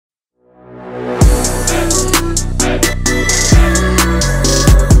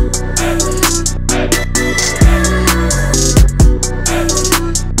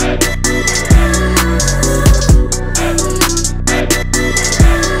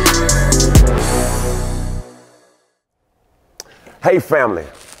Hey family,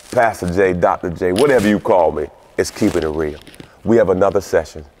 Pastor J, Dr. J, whatever you call me, it's keeping it real. We have another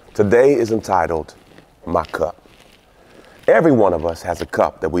session. Today is entitled, My Cup. Every one of us has a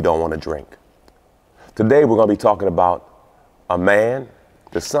cup that we don't want to drink. Today we're going to be talking about a man,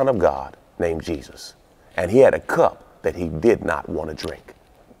 the Son of God, named Jesus. And he had a cup that he did not want to drink.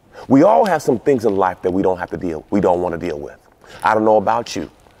 We all have some things in life that we don't want to deal with. I don't know about you,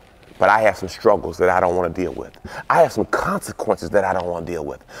 but I have some struggles that I don't want to deal with. I have some consequences that I don't want to deal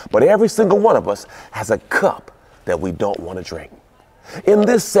with. But every single one of us has a cup that we don't want to drink. In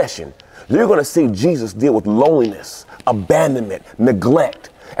this session, you're going to see Jesus deal with loneliness, abandonment,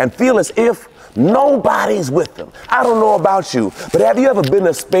 neglect, and feel as if nobody's with them. I don't know about you, but have you ever been in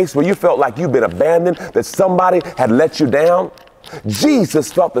a space where you felt like you've been abandoned, that somebody had let you down?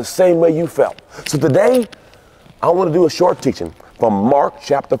 Jesus felt the same way you felt. So today, I want to do a short teaching from Mark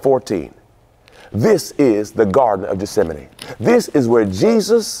chapter 14. This is the Garden of Gethsemane. This is where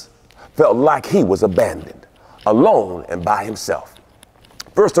Jesus felt like he was abandoned, alone and by himself.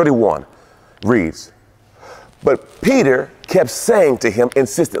 Verse 31 reads, "But Peter kept saying to him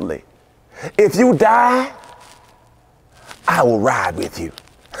insistently, 'If you die, I will ride with you.'"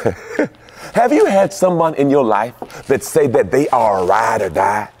 Have you had someone in your life that say that they are a ride or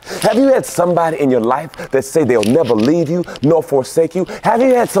die? Have you had somebody in your life that say they'll never leave you nor forsake you? Have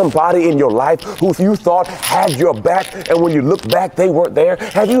you had somebody in your life who you thought had your back, and when you look back, they weren't there?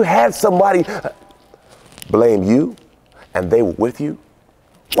 Have you had somebody blame you and they were with you?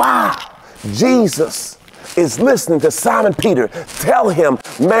 Wow, Jesus is listening to Simon Peter tell him,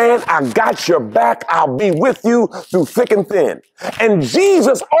 "Man, I got your back. I'll be with you through thick and thin." And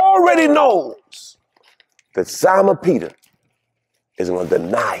Jesus already knows that Simon Peter is going to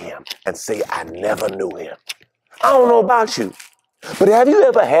deny him and say, "I never knew him." I don't know about you, but have you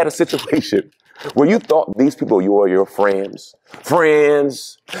ever had a situation where you thought these people were your friends?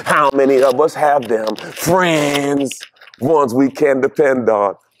 Friends, how many of us have them? Friends, ones we can depend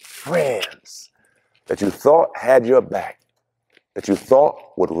on. Friends that you thought had your back, that you thought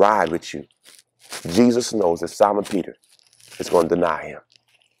would ride with you. Jesus knows that Simon Peter is going to deny him.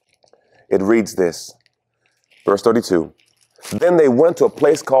 It reads this, verse 32. "Then they went to a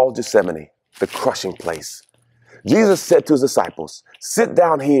place called Gethsemane, the crushing place. Jesus said to his disciples, 'Sit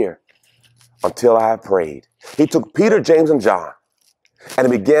down here until I have prayed.' He took Peter, James, and John, and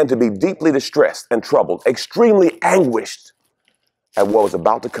he began to be deeply distressed and troubled, extremely anguished at what was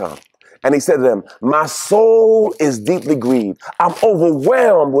about to come. And he said to them, 'My soul is deeply grieved. I'm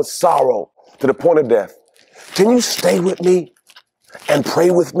overwhelmed with sorrow to the point of death. Can you stay with me and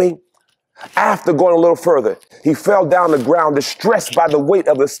pray with me?' After going a little further, he fell down on the ground, distressed by the weight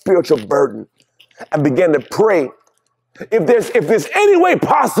of the spiritual burden, and began to pray, 'If there's any way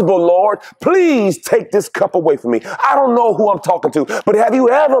possible, Lord, please take this cup away from me.'" I don't know who I'm talking to, but have you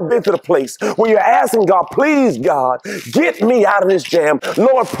ever been to the place where you're asking God, "Please, God, get me out of this jam.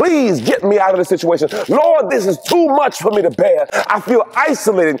 Lord, please get me out of this situation. Lord, this is too much for me to bear. I feel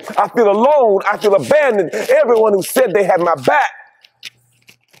isolated. I feel alone. I feel abandoned. Everyone who said they had my back,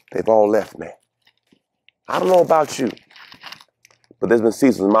 they've all left me." I don't know about you, but there's been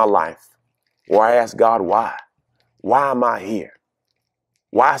seasons in my life where I ask God, why? Why am I here?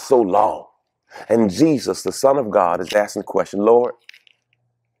 Why so long? And Jesus, the Son of God, is asking the question, "Lord,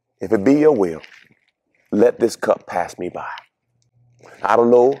 if it be your will, let this cup pass me by." I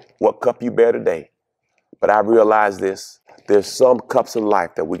don't know what cup you bear today, but I realize this. There's some cups in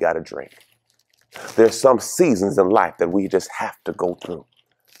life that we got to drink. There's some seasons in life that we just have to go through.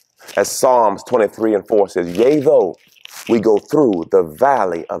 As Psalms 23:4 says, "Yea, though we go through the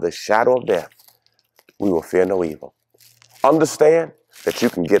valley of the shadow of death, we will fear no evil." Understand that you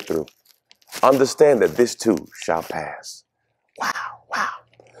can get through. Understand that this too shall pass. Wow.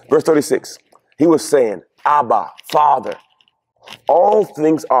 Verse 36, he was saying, "Abba, Father, all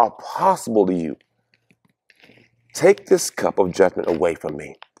things are possible to you. Take this cup of judgment away from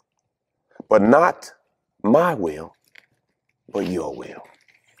me, but not my will, but your will."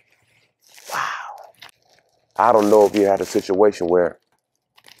 Wow. I don't know if you had a situation where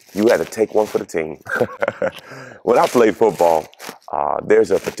you had to take one for the team. When I played football, there's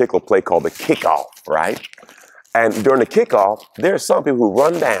a particular play called the kickoff, right? And during the kickoff, there are some people who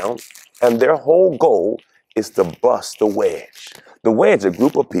run down, and their whole goal is to bust the wedge. The wedge is a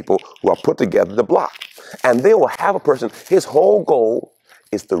group of people who are put together to block. And they will have a person, his whole goal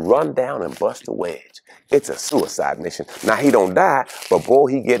is to run down and bust the wedge. It's a suicide mission. Now, he don't die, but boy,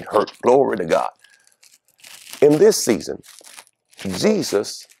 he get hurt. Glory to God. In this season,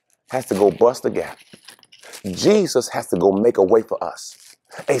 Jesus has to go bust the gap. Jesus has to go make a way for us.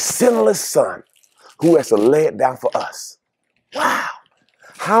 A sinless son who has to lay it down for us. Wow.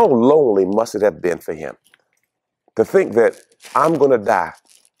 How lonely must it have been for him to think that I'm going to die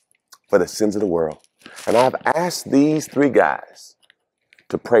for the sins of the world. And I've asked these three guys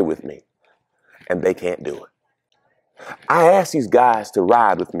to pray with me, and they can't do it. I asked these guys to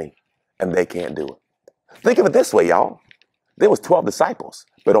ride with me, and they can't do it. Think of it this way, y'all. There was 12 disciples,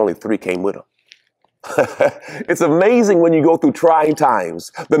 but only 3 came with them. It's amazing when you go through trying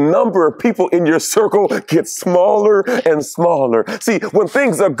times. The number of people in your circle gets smaller and smaller. See, when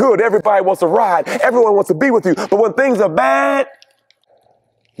things are good, everybody wants to ride. Everyone wants to be with you. But when things are bad,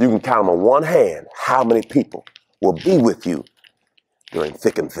 you can count on one hand how many people will be with you during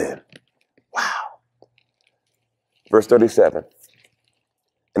thick and thin. Wow. Verse 37.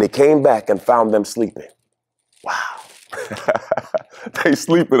 And he came back and found them sleeping. Wow. They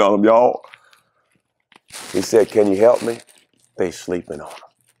sleeping on him, y'all. He said, can you help me? They sleeping on him.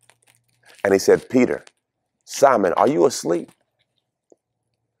 And he said, Peter, Simon, are you asleep?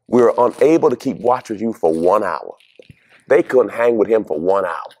 We were unable to keep watch with you for 1 hour. They couldn't hang with him for 1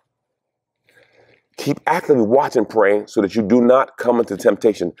 hour. Keep actively watching, praying, so that you do not come into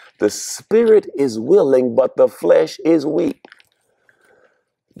temptation. The spirit is willing, but the flesh is weak.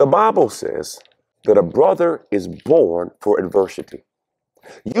 The Bible says that a brother is born for adversity.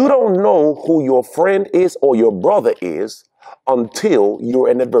 You don't know who your friend is or your brother is until you're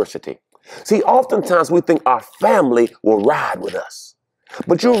in adversity. See, oftentimes we think our family will ride with us.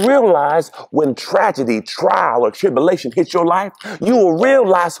 But you realize when tragedy, trial, or tribulation hits your life, you will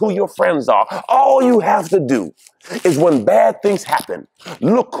realize who your friends are. All you have to do is when bad things happen,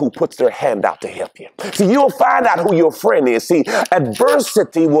 look who puts their hand out to help you. See, you'll find out who your friend is. See,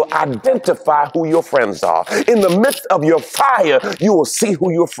 adversity will identify who your friends are. In the midst of your fire, you will see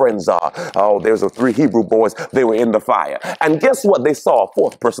who your friends are. Oh, there's the 3 Hebrew boys. They were in the fire. And guess what? They saw a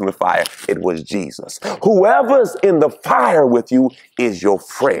 4th person in the fire. It was Jesus. Whoever's in the fire with you is your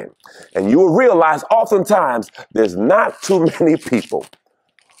friend. And you will realize oftentimes there's not too many people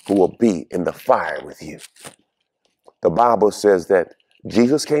who will be in the fire with you. The Bible says that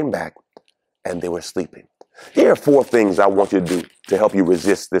Jesus came back and they were sleeping. Here are 4 things I want you to do to help you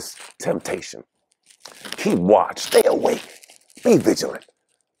resist this temptation. Keep watch, stay awake, be vigilant.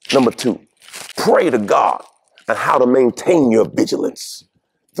 Number 2, pray to God on how to maintain your vigilance.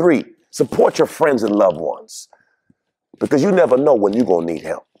 3, support your friends and loved ones because you never know when you're going to need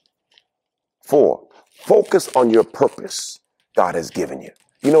help. 4, focus on your purpose God has given you.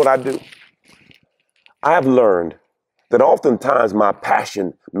 You know what I do? I have learned that oftentimes my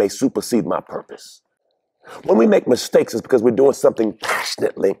passion may supersede my purpose. When we make mistakes, it's because we're doing something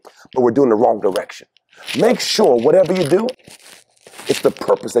passionately, but we're doing the wrong direction. Make sure whatever you do, it's the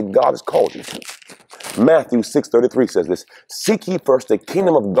purpose that God has called you to. Matthew 6:33 says this, seek ye first the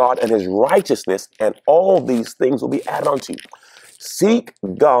kingdom of God and his righteousness, and all these things will be added unto you. Seek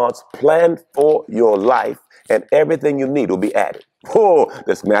God's plan for your life, and everything you need will be added. Oh,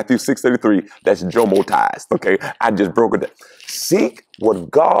 that's Matthew 6:33. That's Jomo Cousins. Okay, I just broke it down. Seek what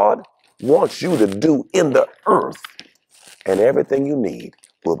God wants you to do in the earth, and everything you need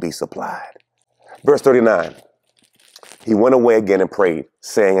will be supplied. Verse 39. He went away again and prayed,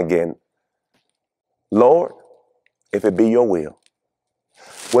 saying again, Lord, if it be your will.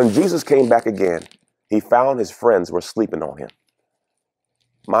 When Jesus came back again, he found his friends were sleeping on him.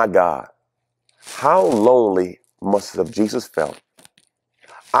 My God, how lonely must have Jesus felt?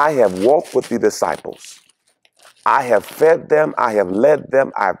 I have walked with the disciples. I have fed them. I have led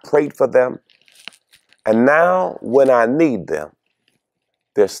them. I have prayed for them. And now when I need them,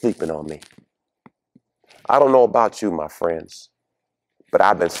 they're sleeping on me. I don't know about you, my friends, but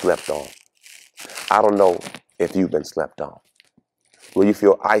I've been slept on. I don't know if you've been slept on. Will you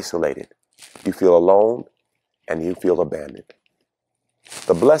feel isolated? You feel alone and you feel abandoned.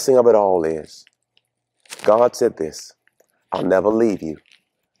 The blessing of it all is God said this, I'll never leave you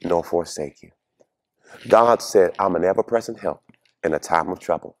nor forsake you. God said, I'm an ever-present help in a time of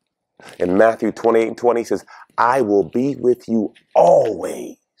trouble. In Matthew 28:20, he says, I will be with you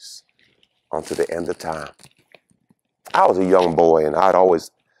always unto the end of time. I was a young boy and I'd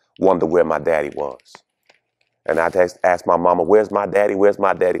always wonder where my daddy was. And I'd ask my mama, where's my daddy? Where's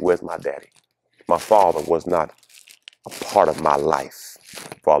my daddy? Where's my daddy? My father was not a part of my life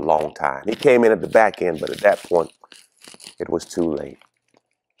for a long time. He came in at the back end, but at that point, it was too late.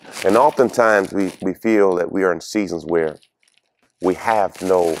 And oftentimes we feel that we are in seasons where we have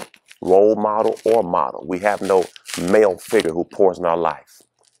no role model or model. We have no male figure who pours in our life.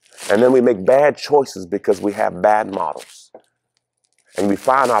 And then we make bad choices because we have bad models. And we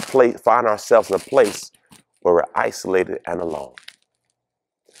find ourselves in a place where we're isolated and alone.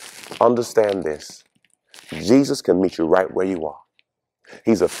 Understand this. Jesus can meet you right where you are.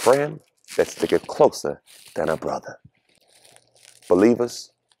 He's a friend that's sticking closer than a brother.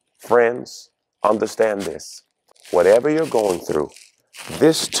 Believers, friends, understand this. Whatever you're going through,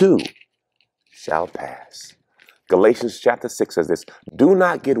 this too shall pass. Galatians chapter 6 says this, do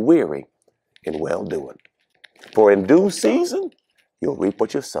not get weary in well-doing. For in due season, you'll reap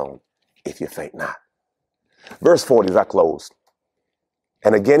what you've sown if you faint not. Verse 40 as I close.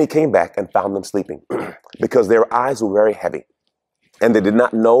 And again he came back and found them sleeping because their eyes were very heavy and they did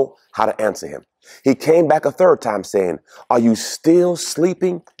not know how to answer him. He came back a third time saying, are you still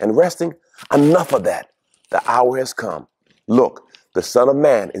sleeping and resting? Enough of that. The hour has come. Look, the Son of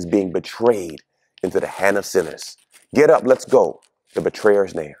Man is being betrayed into the hand of sinners. Get up, let's go. The betrayer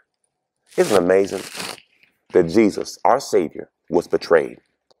is near. Isn't it amazing that Jesus, our Savior, was betrayed?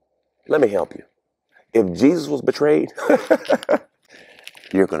 Let me help you. If Jesus was betrayed,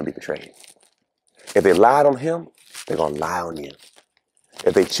 you're going to be betrayed. If they lied on him, they're going to lie on you.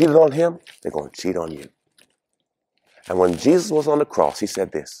 If they cheated on him, they're going to cheat on you. And when Jesus was on the cross, he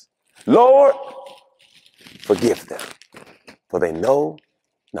said this, Lord, forgive them, for they know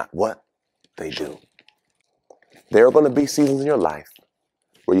not what they do. There are going to be seasons in your life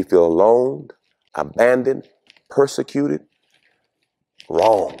where you feel alone, abandoned, persecuted,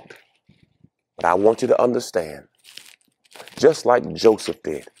 wronged. But I want you to understand, just like Joseph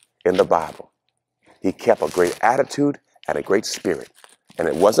did in the Bible, he kept a great attitude and a great spirit. And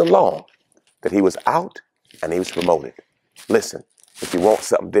it wasn't long that he was out and he was promoted. Listen, if you want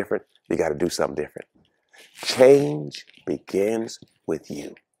something different, you got to do something different. Change begins with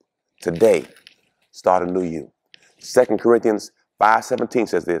you. Today, start a new you. 2 Corinthians 5:17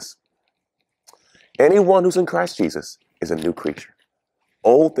 says this, anyone who's in Christ Jesus is a new creature.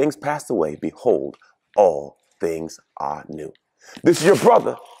 Old things passed away. Behold, all things are new. This is your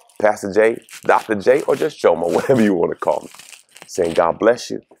brother, Pastor J, Dr. J, or just Jomo, whatever you want to call me, saying God bless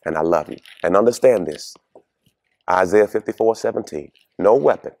you and I love you. And understand this, Isaiah 54:17, no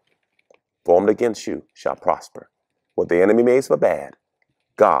weapon formed against you shall prosper. What the enemy means for bad,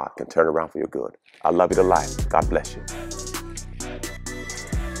 God can turn around for your good. I love you to life. God bless you.